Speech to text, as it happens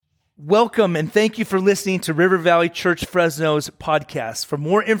Welcome and thank you for listening to River Valley Church Fresno's podcast. For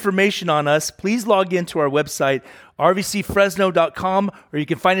more information on us, please log into our website, rvcfresno.com, or you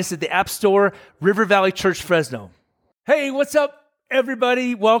can find us at the App Store, River Valley Church Fresno. Hey, what's up,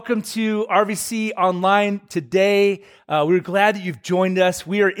 everybody? Welcome to RVC Online today. We're glad that you've joined us.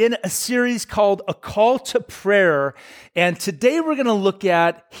 We are in a series called A Call to Prayer, and today we're going to look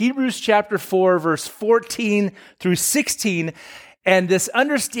at Hebrews chapter 4, verse 14 through 16, and this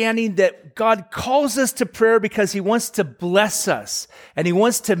understanding that God calls us to prayer because He wants to bless us and He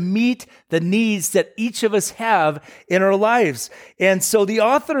wants to meet the needs that each of us have in our lives. And so the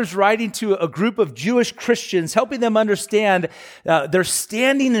author is writing to a group of Jewish Christians, helping them understand their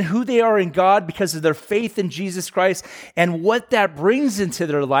standing and who they are in God because of their faith in Jesus Christ and what that brings into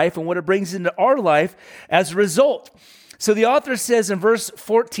their life and what it brings into our life as a result. So the author says in verse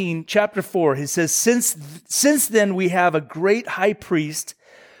 14, chapter 4, he says, Since then we have a great high priest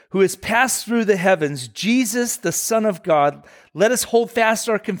who has passed through the heavens, Jesus, the Son of God. Let us hold fast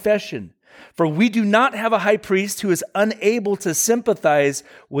our confession. For we do not have a high priest who is unable to sympathize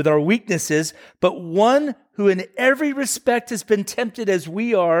with our weaknesses, but one who in every respect has been tempted as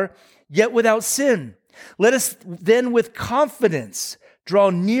we are, yet without sin. Let us then with confidence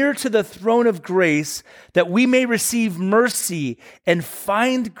draw near to the throne of grace that we may receive mercy and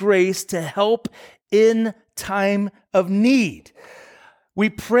find grace to help in time of need.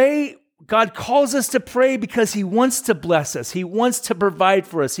 We pray, God calls us to pray because He wants to bless us. He wants to provide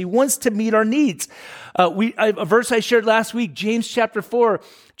for us. He wants to meet our needs. A verse I shared last week, James chapter 4,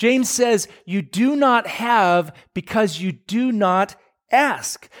 James says, you do not have because you do not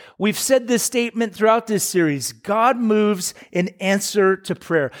ask. We've said this statement throughout this series. God moves in answer to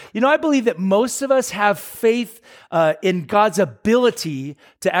prayer. You know, I believe that most of us have faith in God's ability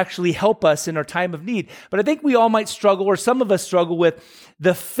to actually help us in our time of need. But I think we all might struggle, or some of us struggle with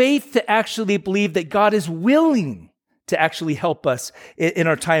the faith to actually believe that God is willing to actually help us in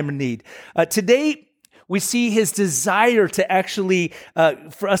our time of need. Today, we see His desire to actually,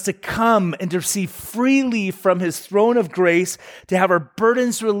 for us to come and to receive freely from His throne of grace, to have our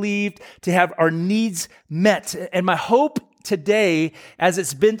burdens relieved, to have our needs met. And my hope today, as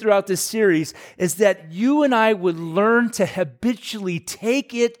it's been throughout this series, is that you and I would learn to habitually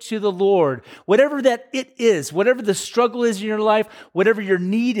take it to the Lord. Whatever that it is, whatever the struggle is in your life, whatever your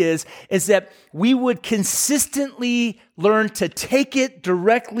need is that we would consistently learn to take it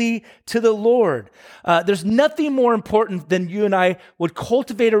directly to the Lord. There's nothing more important than you and I would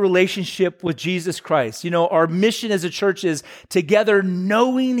cultivate a relationship with Jesus Christ. You know, our mission as a church is together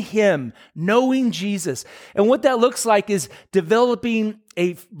knowing Him, knowing Jesus. And what that looks like is developing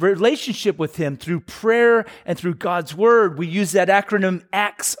a relationship with Him through prayer and through God's Word. We use that acronym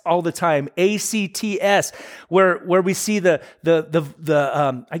ACTS all the time, ACTS, where we see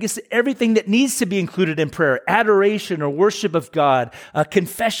I guess everything that needs to be included in prayer: adoration or worship of God,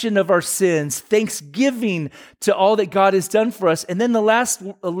 confession of our sins, thanksgiving to all that God has done for us, and then the last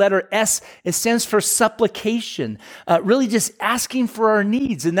letter S, it stands for supplication, really just asking for our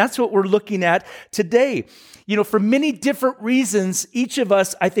needs, and that's what we're looking at today. You know, for many different reasons, each of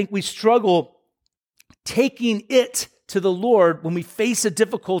us, I think we struggle taking it to the Lord when we face a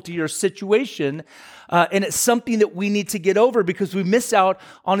difficulty or situation, and it's something that we need to get over because we miss out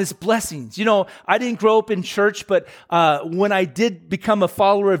on His blessings. You know, I didn't grow up in church, but when I did become a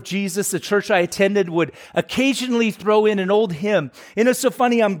follower of Jesus, the church I attended would occasionally throw in an old hymn. And it's so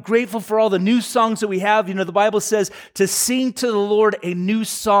funny, I'm grateful for all the new songs that we have. You know, the Bible says to sing to the Lord a new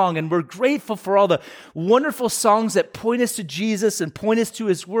song, and we're grateful for all the wonderful songs that point us to Jesus and point us to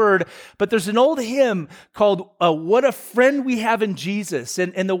His Word. But there's an old hymn called What a Friend We Have in Jesus.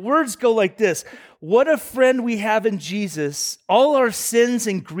 And the words go like this: what a friend we have in Jesus, all our sins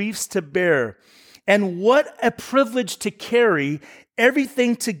and griefs to bear. And what a privilege to carry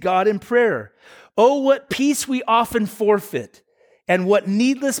everything to God in prayer. Oh, what peace we often forfeit, and what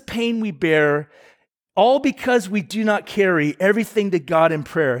needless pain we bear, all because we do not carry everything to God in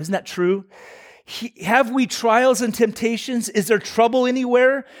prayer. Isn't that true? Have we trials and temptations? Is there trouble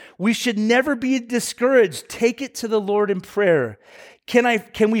anywhere? We should never be discouraged. Take it to the Lord in prayer.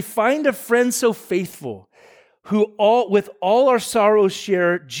 Can we find a friend so faithful who with all our sorrows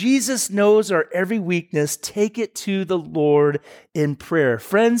share? Jesus knows our every weakness. Take it to the Lord in prayer.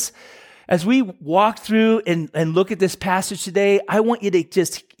 Friends, as we walk through and look at this passage today, I want you to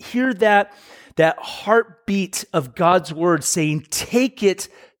just hear that heartbeat heartbeat of God's word saying, take it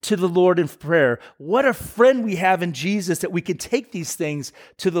to the Lord in prayer. What a friend we have in Jesus that we can take these things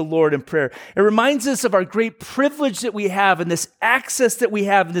to the Lord in prayer. It reminds us of our great privilege that we have and this access that we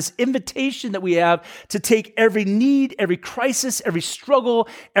have and this invitation that we have to take every need, every crisis, every struggle,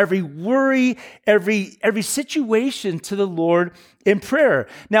 every worry, every situation to the Lord in prayer.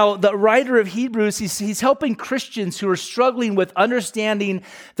 Now, the writer of Hebrews, he's helping Christians who are struggling with understanding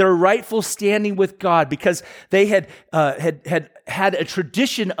their rightful standing with God because they had a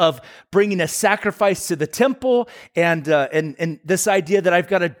tradition of bringing a sacrifice to the temple and this idea that I've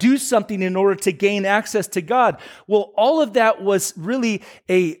got to do something in order to gain access to God. Well, all of that was really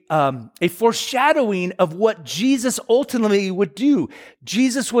a foreshadowing of what Jesus ultimately would do.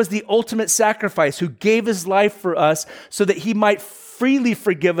 Jesus was the ultimate sacrifice who gave his life for us so that he might freely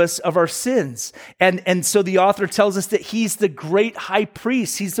forgive us of our sins. And so the author tells us that he's the great high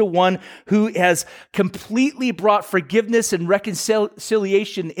priest. He's the one who has completely brought forgiveness and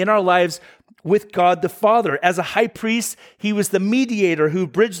reconciliation in our lives with God the Father. As a high priest, he was the mediator who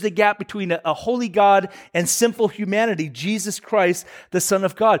bridged the gap between a holy God and sinful humanity, Jesus Christ, the Son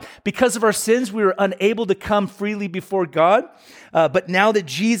of God. Because of our sins, we were unable to come freely before God. But now that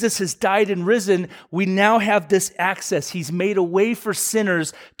Jesus has died and risen, we now have this access. He's made a way for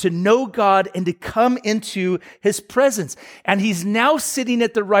sinners to know God and to come into his presence. And he's now sitting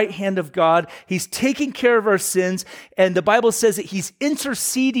at the right hand of God. He's taking care of our sins. And the Bible says that he's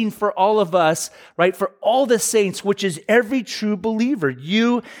interceding for all of us, right? For all the saints, which is every true believer,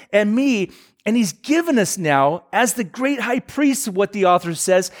 you and me. And he's given us now, as the great high priest, what the author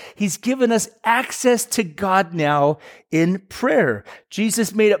says, he's given us access to God now in prayer.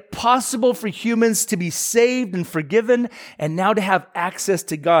 Jesus made it possible for humans to be saved and forgiven and now to have access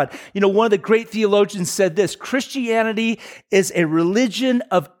to God. You know, one of the great theologians said this: Christianity is a religion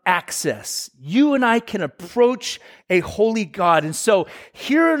of access. You and I can approach a holy God. And so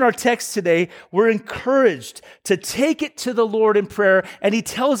here in our text today, we're encouraged to take it to the Lord in prayer. And he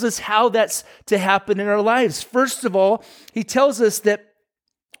tells us how that's to happen in our lives. First of all, he tells us that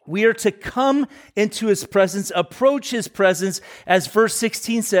we are to come into his presence, approach his presence, as verse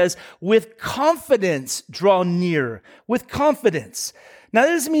 16 says, with confidence draw near, with confidence. Now,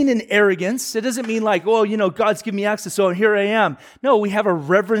 that doesn't mean in arrogance. It doesn't mean like, oh, you know, God's given me access, so here I am. No, we have a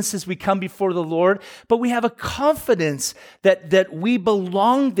reverence as we come before the Lord, but we have a confidence that we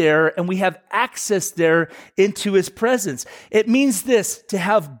belong there and we have access there into his presence. It means this, to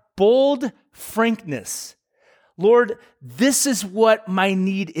have bold frankness. Lord, this is what my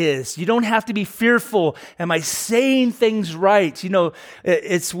need is. You don't have to be fearful. Am I saying things right? You know,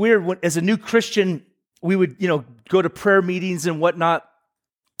 it's weird. As a new Christian, we would, go to prayer meetings and whatnot.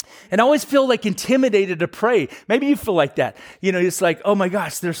 And I always feel like intimidated to pray. Maybe you feel like that. It's like, oh my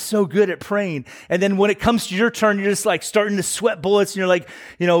gosh, they're so good at praying. And then when it comes to your turn, you're just like starting to sweat bullets and you're like,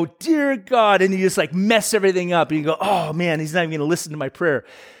 dear God, and you just like mess everything up. And you go, oh man, he's not even going to listen to my prayer.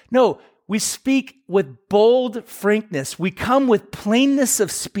 No, we speak with bold frankness. We come with plainness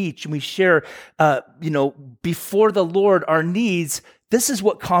of speech and we share, before the Lord our needs. This is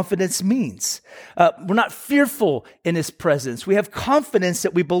what confidence means. We're not fearful in his presence. We have confidence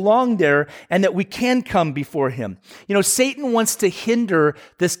that we belong there and that we can come before him. Satan wants to hinder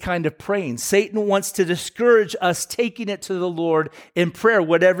this kind of praying. Satan wants to discourage us taking it to the Lord in prayer,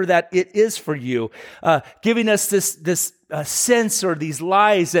 whatever that it is for you, giving us this sense or these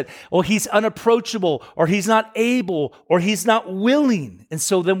lies that, he's unapproachable or he's not able or he's not willing. And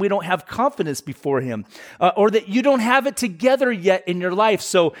so then we don't have confidence before him, or that you don't have it together yet in your life.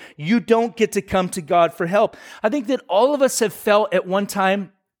 So you don't get to come to God for help. I think that all of us have felt at one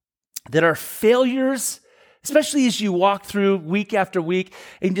time that our failures, especially as you walk through week after week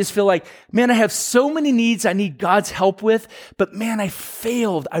and you just feel like, man, I have so many needs I need God's help with, but man, I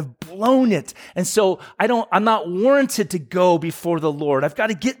failed. I've blown it. And so I'm not warranted to go before the Lord. I've got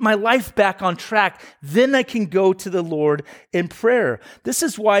to get my life back on track. Then I can go to the Lord in prayer. This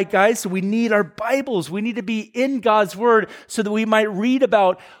is why, guys, we need our Bibles. We need to be in God's word so that we might read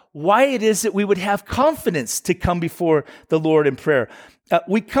about why it is that we would have confidence to come before the Lord in prayer.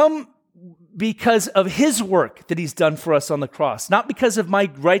 We come because of his work that he's done for us on the cross, not because of my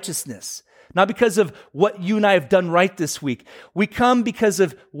righteousness, not because of what you and I have done right this week. We come because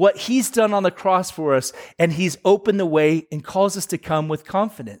of what he's done on the cross for us, and he's opened the way and calls us to come with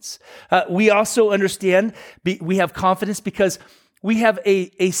confidence. We also understand, we have confidence because we have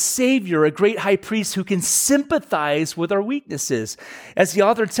a Savior, a great high priest who can sympathize with our weaknesses. As the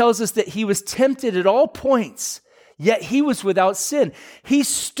author tells us that he was tempted at all points, yet he was without sin. He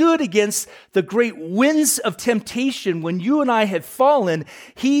stood against the great winds of temptation when you and I had fallen.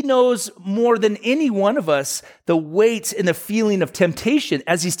 He knows more than any one of us the weight and the feeling of temptation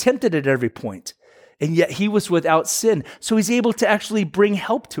as he's tempted at every point. And yet he was without sin. So he's able to actually bring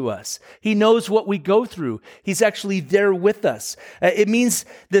help to us. He knows what we go through. He's actually there with us. It means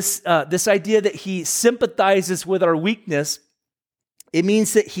this idea that he sympathizes with our weakness. It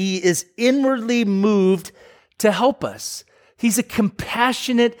means that he is inwardly moved to help us. He's a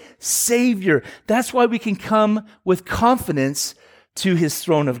compassionate Savior. That's why we can come with confidence to his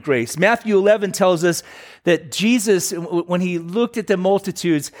throne of grace. Matthew 11 tells us that Jesus, when he looked at the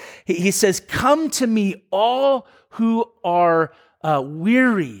multitudes, he says, "Come to me, all who are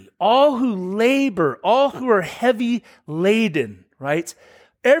weary, all who labor, all who are heavy laden," right?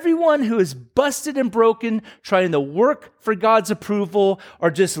 Everyone who is busted and broken, trying to work for God's approval, or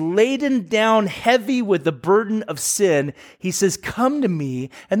just laden down heavy with the burden of sin, he says, "Come to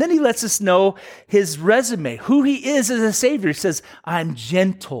me." And then he lets us know his resume, who he is as a Savior. He says, "I'm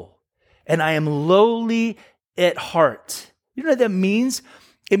gentle and I am lowly at heart." You know what that means?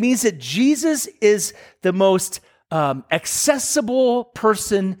 It means that Jesus is the most accessible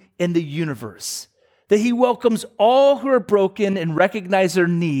person in the universe. That he welcomes all who are broken and recognize their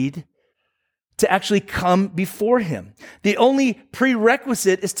need to actually come before him. The only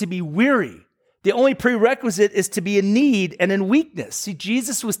prerequisite is to be weary. The only prerequisite is to be in need and in weakness. See,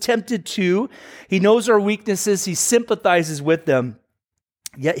 Jesus was tempted too. He knows our weaknesses. He sympathizes with them.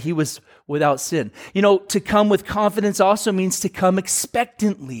 Yet he was without sin. You know, to come with confidence also means to come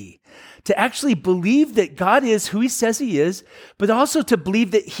expectantly. To actually believe that God is who he says he is, but also to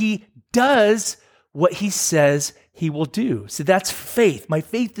believe that he does what he says he will do. So that's faith. My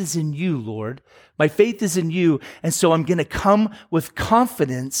faith is in you, Lord. My faith is in you. And so I'm going to come with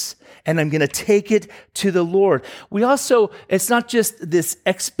confidence and I'm going to take it to the Lord. We also, it's not just this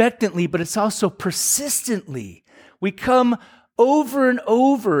expectantly, but it's also persistently. We come over and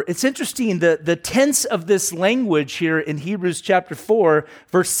over. It's interesting, the tense of this language here in Hebrews chapter 4,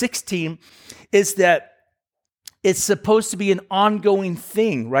 verse 16, is that it's supposed to be an ongoing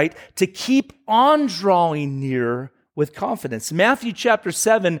thing, right? To keep on drawing near with confidence. Matthew chapter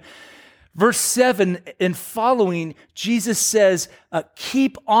 7, verse 7 and following, Jesus says,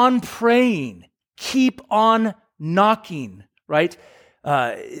 keep on praying, keep on knocking, right?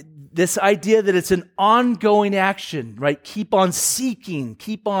 This idea that it's an ongoing action, right? Keep on seeking,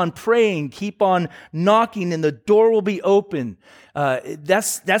 keep on praying, keep on knocking, and the door will be open.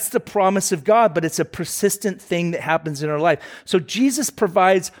 That's the promise of God, but it's a persistent thing that happens in our life. So Jesus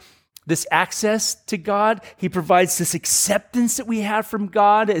provides this access to God. He provides this acceptance that we have from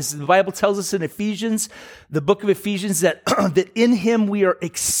God, as the Bible tells us in Ephesians, the book of Ephesians, that, that in him we are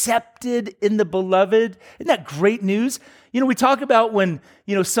accepted in the beloved. Isn't that great news? You know, we talk about when,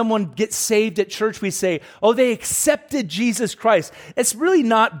 someone gets saved at church, we say, oh, they accepted Jesus Christ. It's really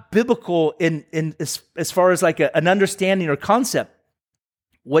not biblical in as far as like an understanding or concept.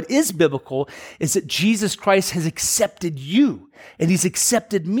 What is biblical is that Jesus Christ has accepted you and he's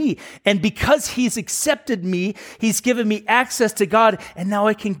accepted me. And because he's accepted me, he's given me access to God. And now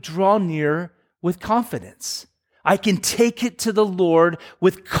I can draw near with confidence. I can take it to the Lord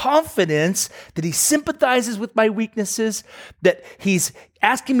with confidence that he sympathizes with my weaknesses, that he's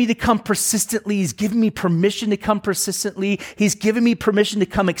asking me to come persistently. He's given me permission to come persistently. He's given me permission to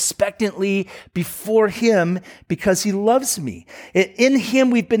come expectantly before him because he loves me. In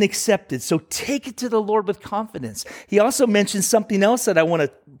him, we've been accepted. So take it to the Lord with confidence. He also mentions something else that I want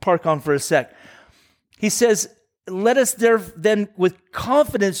to park on for a sec. He says, let us then with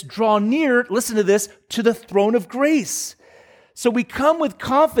confidence draw near, listen to this, to the throne of grace. So we come with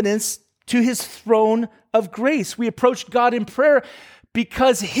confidence to his throne of grace. We approach God in prayer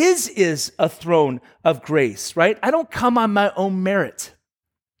because his is a throne of grace, right? I don't come on my own merit.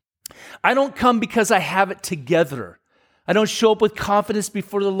 I don't come because I have it together. I don't show up with confidence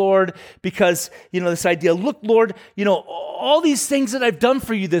before the Lord because, this idea, look, Lord, all these things that I've done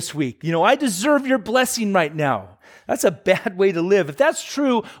for you this week, I deserve your blessing right now. That's a bad way to live. If that's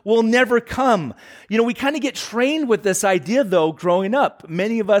true, we'll never come. We kind of get trained with this idea, though, growing up.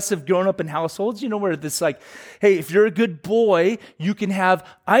 Many of us have grown up in households, where it's like, hey, if you're a good boy, you can have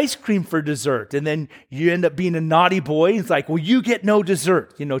ice cream for dessert. And then you end up being a naughty boy. It's like, well, you get no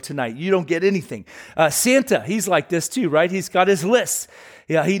dessert, tonight. You don't get anything. Santa, he's like this too, right? He's got his list.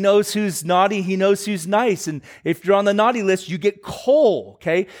 Yeah, he knows who's naughty. He knows who's nice. And if you're on the naughty list, you get coal,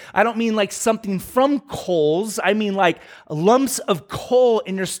 okay? I don't mean like something from Kohl's. I mean like lumps of coal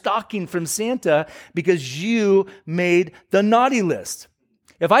in your stocking from Santa because you made the naughty list.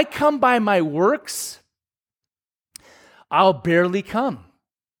 If I come by my works, I'll barely come.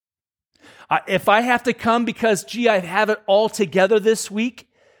 If I have to come because, I have it all together this week,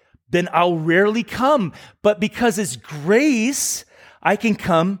 then I'll rarely come. But because it's grace, I can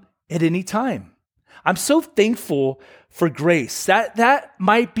come at any time. I'm so thankful for grace. That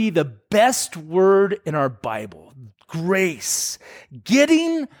might be the best word in our Bible. Grace.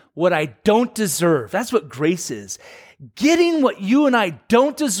 Getting what I don't deserve. That's what grace is. Getting what you and I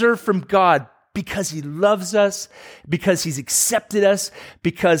don't deserve from God because he loves us, because he's accepted us,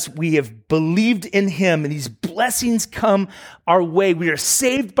 because we have believed in him, and these blessings come our way. We are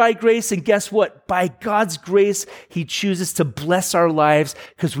saved by grace, and guess what? By God's grace, he chooses to bless our lives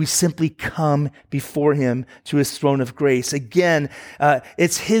because we simply come before him to his throne of grace. Again,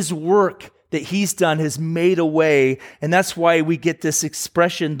 it's his work that he's done has made a way. And that's why we get this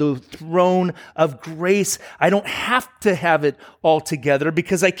expression, the throne of grace. I don't have to have it all together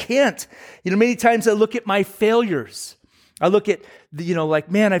because I can't. Many times I look at my failures. I look at,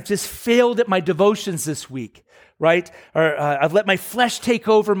 man, I've just failed at my devotions this week, right? Or I've let my flesh take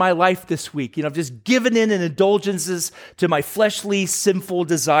over my life this week. I've just given in indulgences to my fleshly, sinful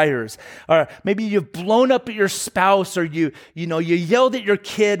desires. Or maybe you've blown up at your spouse, or you yelled at your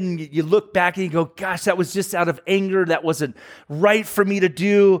kid, and you look back and you go, gosh, that was just out of anger. That wasn't right for me to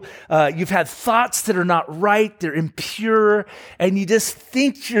do. You've had thoughts that are not right. They're impure. And you just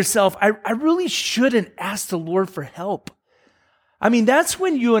think to yourself, I really shouldn't ask the Lord for help. That's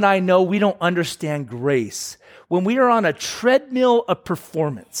when you and I know we don't understand grace. When we are on a treadmill of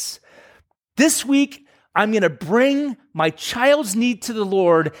performance. This week, I'm going to bring my child's need to the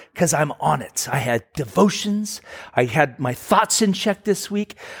Lord because I'm on it. I had devotions. I had my thoughts in check this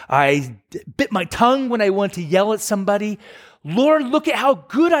week. I bit my tongue when I went to yell at somebody. Lord, look at how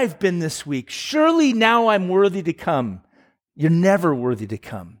good I've been this week. Surely now I'm worthy to come. You're never worthy to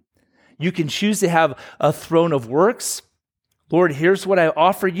come. You can choose to have a throne of works. Lord, here's what I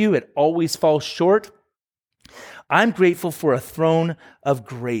offer you. It always falls short. I'm grateful for a throne of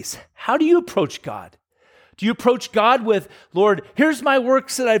grace. How do you approach God? Do you approach God with, Lord, here's my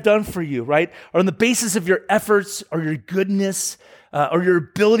works that I've done for you, right? Or on the basis of your efforts or your goodness or your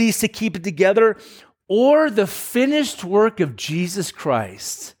abilities to keep it together, or the finished work of Jesus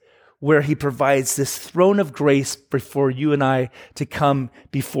Christ, where he provides this throne of grace before you and I to come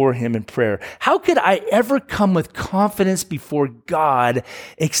before him in prayer. How could I ever come with confidence before God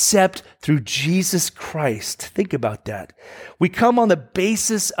except through Jesus Christ? Think about that. We come on the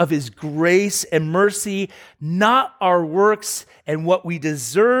basis of his grace and mercy, not our works and what we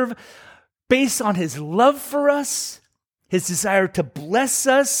deserve, based on his love for us, his desire to bless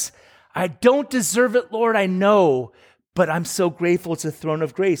us. I don't deserve it, Lord, I know, but I'm so grateful it's a throne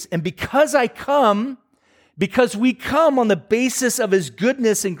of grace. And because we come on the basis of his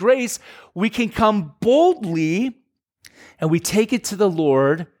goodness and grace, we can come boldly and we take it to the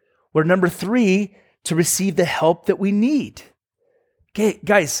Lord, or number 3, to receive the help that we need. Okay,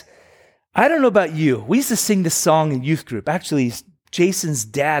 guys, I don't know about you. We used to sing this song in youth group. Actually, Jason's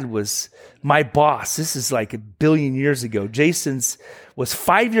dad was my boss. This is like a billion years ago. Jason's was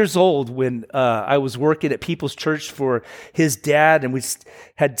 5 years old when I was working at People's Church for his dad, and we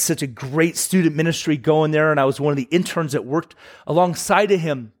had such a great student ministry going there, and I was one of the interns that worked alongside of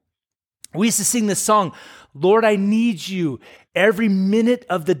him. We used to sing this song, Lord, I need you every minute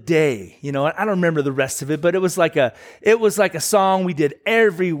of the day. I don't remember the rest of it, but it was like a song we did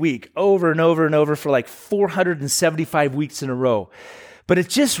every week over and over and over for like 475 weeks in a row. But it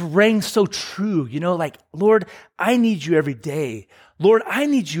just rang so true, like, Lord, I need you every day. Lord, I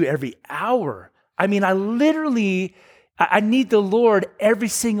need you every hour. I need the Lord every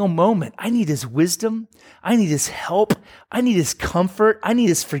single moment. I need his wisdom. I need his help. I need his comfort. I need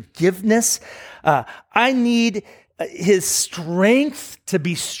his forgiveness. I need his strength to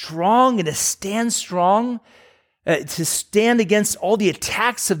be strong and to stand strong, to stand against all the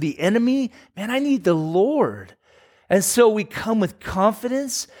attacks of the enemy. Man, I need the Lord. And so we come with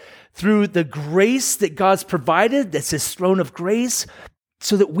confidence through the grace that God's provided, that's his throne of grace,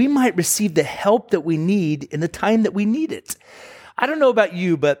 so that we might receive the help that we need in the time that we need it. I don't know about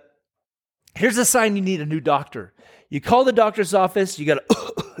you, but here's a sign you need a new doctor. You call the doctor's office, you got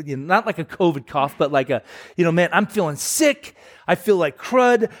to, not like a COVID cough, but like man, I'm feeling sick. I feel like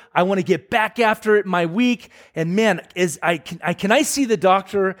crud. I want to get back after it my week. And man, can I see the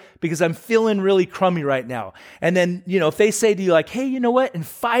doctor because I'm feeling really crummy right now? And then, if they say to you like, hey, you know what? In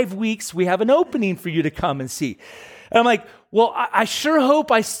 5 weeks, we have an opening for you to come and see. And I'm like, well, I sure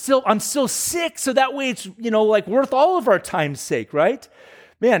hope I'm still sick. So that way it's, like worth all of our time's sake, right?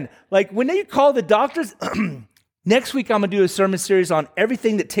 Man, like when you call the doctors, next week I'm going to do a sermon series on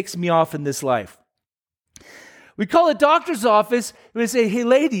everything that ticks me off in this life. We call a doctor's office, and we say, hey,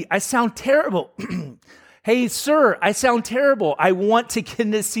 lady, I sound terrible. Hey, sir, I sound terrible. I want to get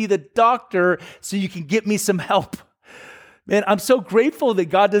in to see the doctor so you can get me some help. Man, I'm so grateful that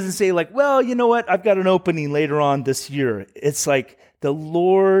God doesn't say like, well, you know what? I've got an opening later on this year. It's like the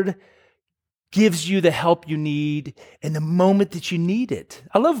Lord gives you the help you need in the moment that you need it.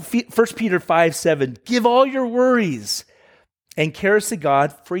 I love 1 Peter 5:7. Give all your worries and cares to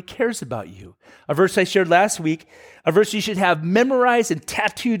God, for he cares about you. A verse I shared last week, a verse you should have memorized and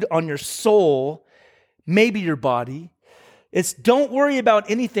tattooed on your soul, maybe your body. It's don't worry about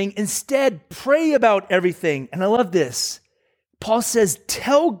anything. Instead, pray about everything. And I love this. Paul says,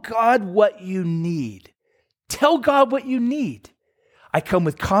 tell God what you need. Tell God what you need. I come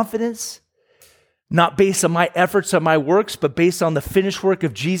with confidence, not based on my efforts or my works, but based on the finished work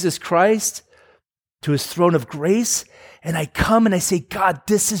of Jesus Christ to his throne of grace. And I come and I say, God,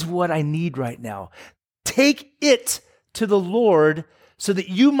 this is what I need right now. Take it to the Lord so that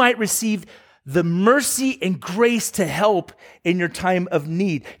you might receive the mercy and grace to help in your time of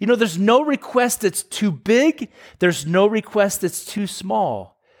need. You know, there's no request that's too big. There's no request that's too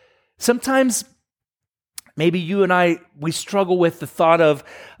small. Sometimes maybe you and I, we struggle with the thought of,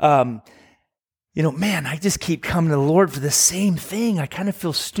 man, I just keep coming to the Lord for the same thing. I kind of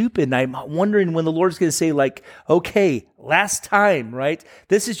feel stupid. And I'm wondering when the Lord's going to say like, okay, last time, right?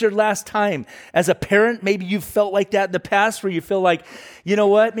 This is your last time. As a parent, maybe you've felt like that in the past where you feel like, you know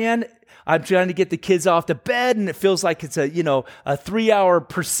what, man? I'm trying to get the kids off to bed and it feels like it's a 3-hour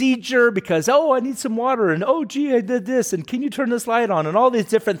procedure because, I need some water and, I did this and can you turn this light on and all these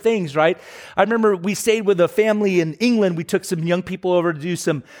different things, right? I remember we stayed with a family in England. We took some young people over to do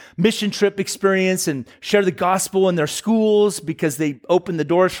some mission trip experience and share the gospel in their schools because they opened the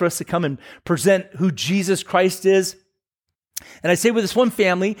doors for us to come and present who Jesus Christ is. And I stayed with this one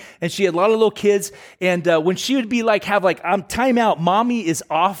family, and she had a lot of little kids. And when she would be like, I'm time out, mommy is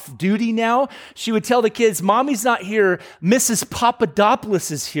off duty now. She would tell the kids, mommy's not here. Mrs.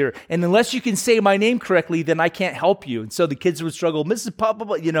 Papadopoulos is here. And unless you can say my name correctly, then I can't help you. And so the kids would struggle. Mrs.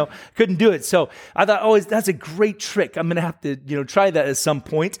 Papadopoulos, couldn't do it. So I thought, that's a great trick. I'm going to have to, try that at some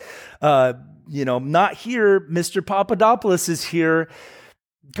point. Not here. Mr. Papadopoulos is here.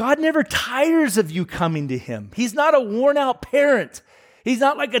 God never tires of you coming to him. He's not a worn out parent. He's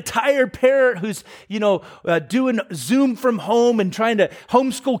not like a tired parent who's, doing Zoom from home and trying to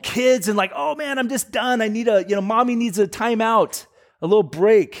homeschool kids and like, oh man, I'm just done. I need mommy needs a timeout, a little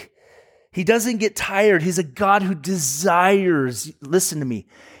break. He doesn't get tired. He's a God who desires, listen to me.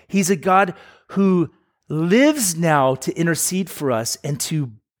 He's a God who lives now to intercede for us and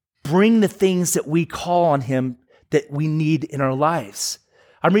to bring the things that we call on him that we need in our lives.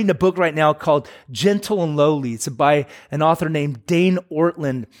 I'm reading a book right now called Gentle and Lowly. It's by an author named Dane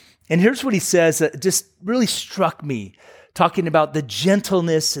Ortland. And here's what he says that just really struck me, talking about the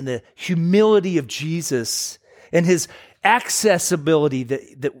gentleness and the humility of Jesus and his accessibility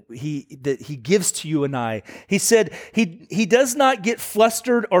that he gives to you and I. He said he does not get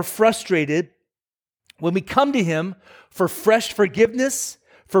flustered or frustrated when we come to him for fresh forgiveness,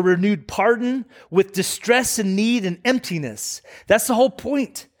 for renewed pardon, with distress and need and emptiness. That's the whole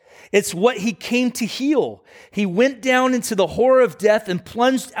point. It's what he came to heal. He went down into the horror of death and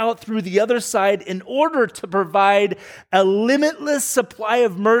plunged out through the other side in order to provide a limitless supply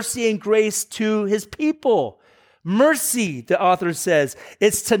of mercy and grace to his people. Mercy, the author says,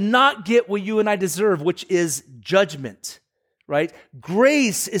 it's to not get what you and I deserve, which is judgment. Right?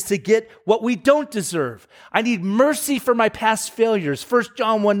 Grace is to get what we don't deserve. I need mercy for my past failures. 1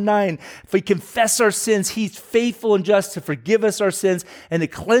 John 1:9, if we confess our sins, he's faithful and just to forgive us our sins and to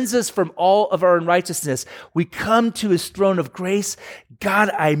cleanse us from all of our unrighteousness. We come to his throne of grace. God,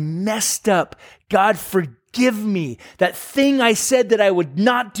 I messed up. God, forgive me. That thing I said that I would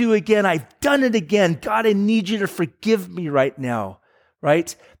not do again, I've done it again. God, I need you to forgive me right now.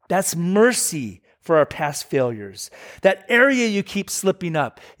 Right? That's mercy for our past failures. That area you keep slipping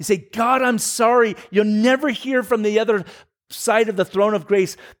up. You say, God, I'm sorry. You'll never hear from the other side of the throne of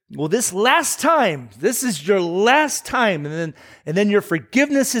grace. Well, this is your last time. And then your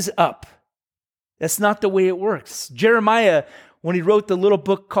forgiveness is up. That's not the way it works. Jeremiah, when he wrote the little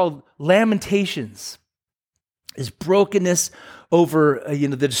book called Lamentations, his brokenness over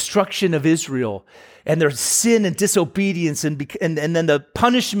the destruction of Israel and their sin and disobedience and then the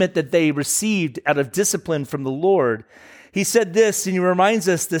punishment that they received out of discipline from the Lord. He said this, and he reminds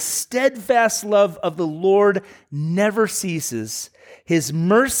us, the steadfast love of the Lord never ceases. His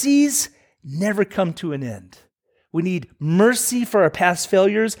mercies never come to an end. We need mercy for our past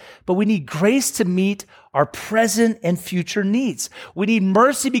failures, but we need grace to meet our present and future needs. We need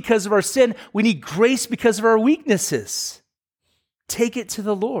mercy because of our sin. We need grace because of our weaknesses. Take it to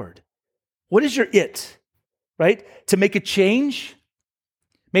the Lord. What is your it, right? To make a change?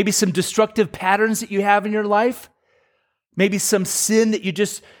 Maybe some destructive patterns that you have in your life? Maybe some sin that you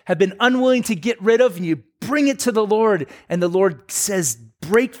just have been unwilling to get rid of, and you bring it to the Lord, and the Lord says,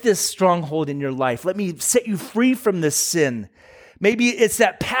 break this stronghold in your life. Let me set you free from this sin. Maybe it's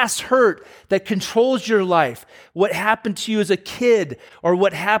that past hurt that controls your life. What happened to you as a kid, or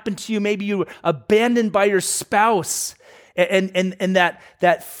what happened to you, maybe you were abandoned by your spouse, and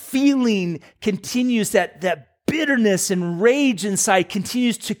that feeling continues, that bitterness and rage inside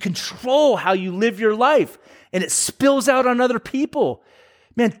continues to control how you live your life, and it spills out on other people.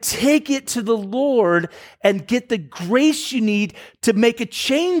 Man, take it to the Lord and get the grace you need to make a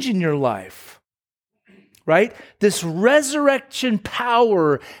change in your life, right? This resurrection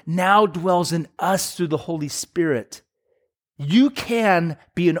power now dwells in us through the Holy Spirit. You can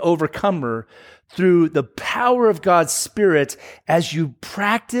be an overcomer through the power of God's Spirit as you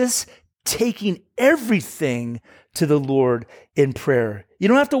practice taking everything to the Lord in prayer. You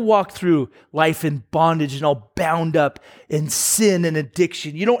don't have to walk through life in bondage and all bound up in sin and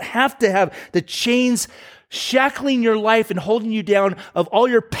addiction. You don't have to have the chains shackling your life and holding you down of all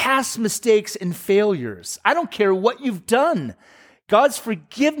your past mistakes and failures. I don't care what you've done. God's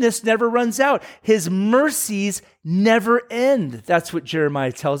forgiveness never runs out. His mercies never end. That's what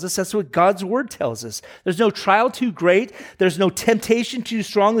Jeremiah tells us. That's what God's word tells us. There's no trial too great. There's no temptation too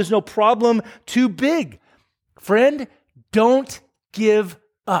strong. There's no problem too big. Friend, don't give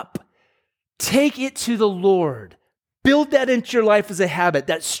up. Take it to the Lord. Build that into your life as a habit,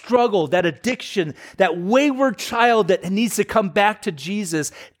 that struggle, that addiction, that wayward child that needs to come back to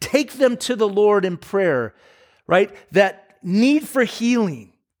Jesus. Take them to the Lord in prayer, right? That need for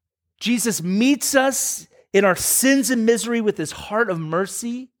healing. Jesus meets us in our sins and misery with his heart of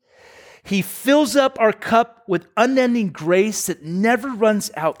mercy. He fills up our cup with unending grace that never runs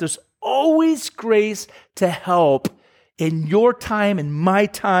out. There's always grace to help in your time, in my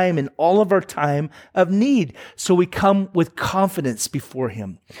time, in all of our time of need. So we come with confidence before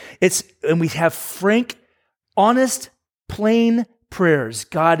him. And we have frank, honest, plain prayers.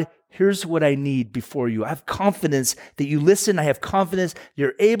 God, here's what I need before you. I have confidence that you listen. I have confidence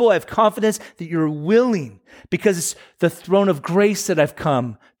you're able. I have confidence that you're willing, because it's the throne of grace that I've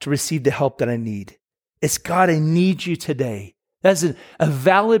come to receive the help that I need. It's, God, I need you today. That's a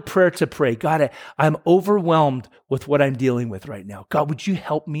valid prayer to pray. God, I'm overwhelmed with what I'm dealing with right now. God, would you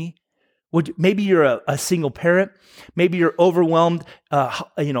help me? Maybe you're a single parent. Maybe you're overwhelmed,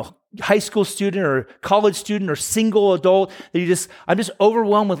 high school student or college student or single adult. I'm just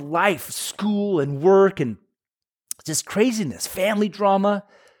overwhelmed with life, school and work and just craziness, family drama,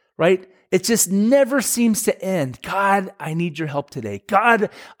 right? It just never seems to end. God, I need your help today.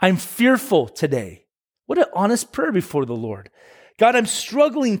 God, I'm fearful today. What an honest prayer before the Lord. God, I'm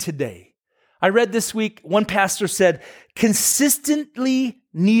struggling today. I read this week, one pastor said, consistently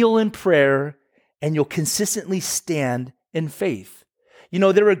kneel in prayer and you'll consistently stand in faith. You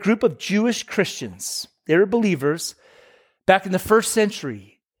know, there were a group of Jewish Christians. They were believers back in the first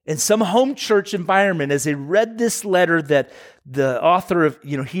century in some home church environment as they read this letter that the author of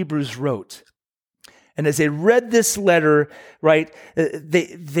Hebrews wrote. And as they read this letter, right,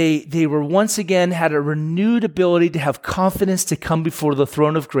 they were once again had a renewed ability to have confidence to come before the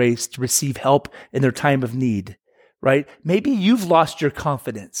throne of grace to receive help in their time of need, right? Maybe you've lost your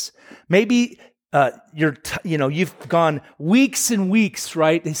confidence. Maybe you've gone weeks and weeks,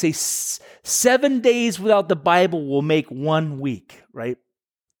 right? They say 7 days without the Bible will make 1 week, right?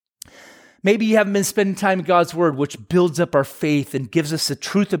 Maybe you haven't been spending time in God's word, which builds up our faith and gives us the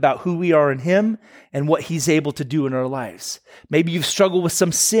truth about who we are in him and what he's able to do in our lives. Maybe you've struggled with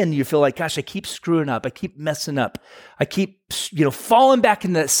some sin. You feel like, gosh, I keep screwing up. I keep messing up. I keep, falling back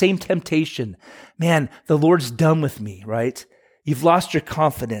into that same temptation. Man, the Lord's done with me, right? You've lost your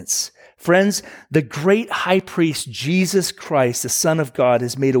confidence. Friends, the great high priest, Jesus Christ, the Son of God,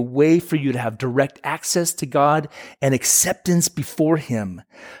 has made a way for you to have direct access to God and acceptance before him.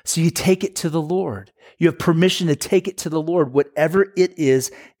 So you take it to the Lord. You have permission to take it to the Lord, whatever it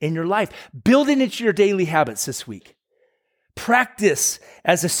is in your life. Build it into your daily habits this week. Practice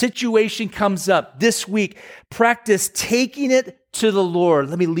as a situation comes up this week. Practice taking it to the Lord.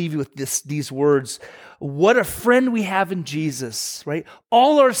 Let me leave you with these words. What a friend we have in Jesus, right?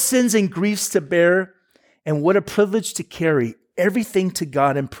 All our sins and griefs to bear, and what a privilege to carry everything to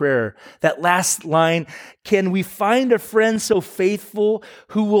God in prayer. That last line, can we find a friend so faithful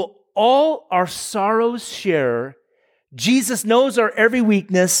who will all our sorrows share Jesus knows our every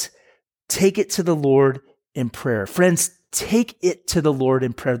weakness. Take it to the Lord in prayer. Friends, take it to the Lord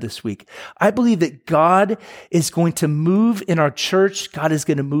in prayer this week. I believe that God is going to move in our church. God is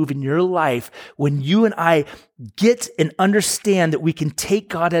going to move in your life when you and I get and understand that we can take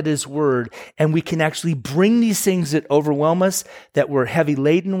God at his word and we can actually bring these things that overwhelm us, that we're heavy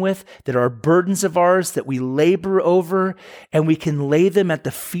laden with, that are burdens of ours, that we labor over, and we can lay them at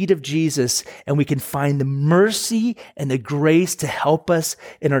the feet of Jesus, and we can find the mercy and the grace to help us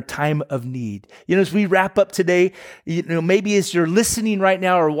in our time of need. As we wrap up today, maybe as you're listening right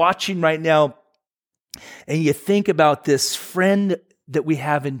now or watching right now, and you think about this friend that we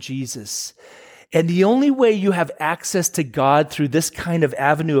have in Jesus. And the only way you have access to God through this kind of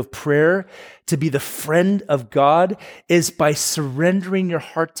avenue of prayer, to be the friend of God, is by surrendering your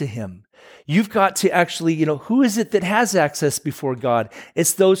heart to him. You've got to actually, who is it that has access before God?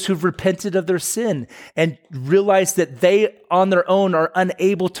 It's those who've repented of their sin and realized that they on their own are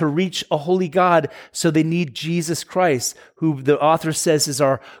unable to reach a holy God, so they need Jesus Christ, who the author says is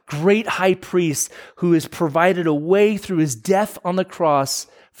our great high priest, who has provided a way through his death on the cross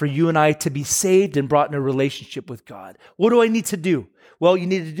for you and I to be saved and brought in a relationship with God. What do I need to do? Well, you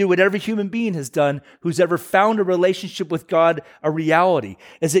need to do what every human being has done who's ever found a relationship with God a reality,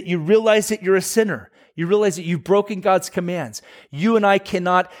 is that you realize that you're a sinner. You realize that you've broken God's commands. You and I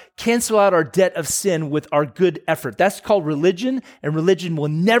cannot cancel out our debt of sin with our good effort. That's called religion, and religion will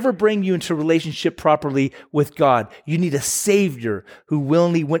never bring you into a relationship properly with God. You need a Savior who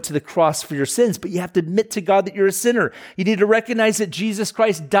willingly went to the cross for your sins, but you have to admit to God that you're a sinner. You need to recognize that Jesus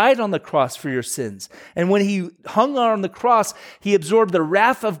Christ died on the cross for your sins. And when he hung on the cross, he absorbed the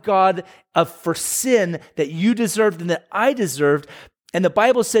wrath of God for sin that you deserved and that I deserved. And the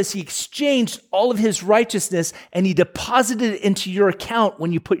Bible says he exchanged all of his righteousness and he deposited it into your account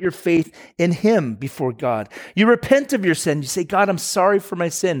when you put your faith in him before God. You repent of your sin. You say, God, I'm sorry for my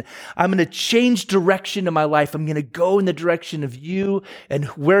sin. I'm going to change direction in my life. I'm going to go in the direction of you and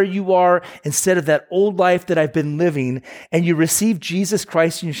where you are instead of that old life that I've been living. And you receive Jesus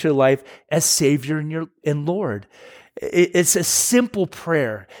Christ in your life as Savior and Lord. It's a simple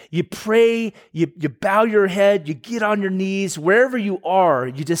prayer. You pray, you bow your head, you get on your knees, wherever you are,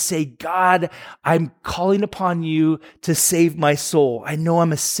 you just say, God, I'm calling upon you to save my soul. I know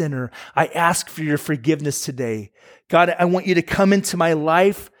I'm a sinner. I ask for your forgiveness today. God, I want you to come into my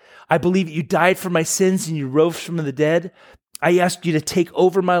life. I believe that you died for my sins and you rose from the dead. I ask you to take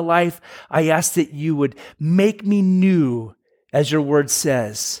over my life. I ask that you would make me new, as your word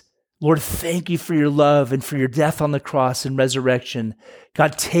says. Lord, thank you for your love and for your death on the cross and resurrection.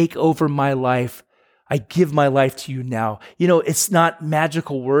 God, take over my life. I give my life to you now. It's not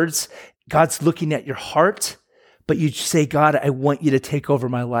magical words. God's looking at your heart, but you say, God, I want you to take over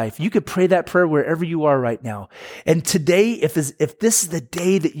my life. You could pray that prayer wherever you are right now. And today, if this is the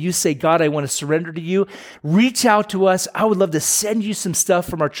day that you say, God, I want to surrender to you, reach out to us. I would love to send you some stuff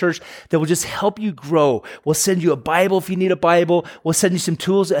from our church that will just help you grow. We'll send you a Bible if you need a Bible. We'll send you some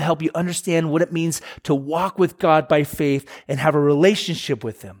tools that help you understand what it means to walk with God by faith and have a relationship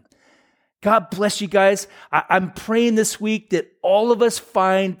with him. God bless you guys. I'm praying this week that all of us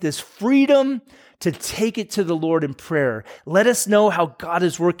find this freedom to take it to the Lord in prayer. Let us know how God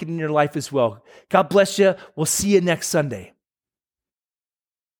is working in your life as well. God bless you. We'll see you next Sunday.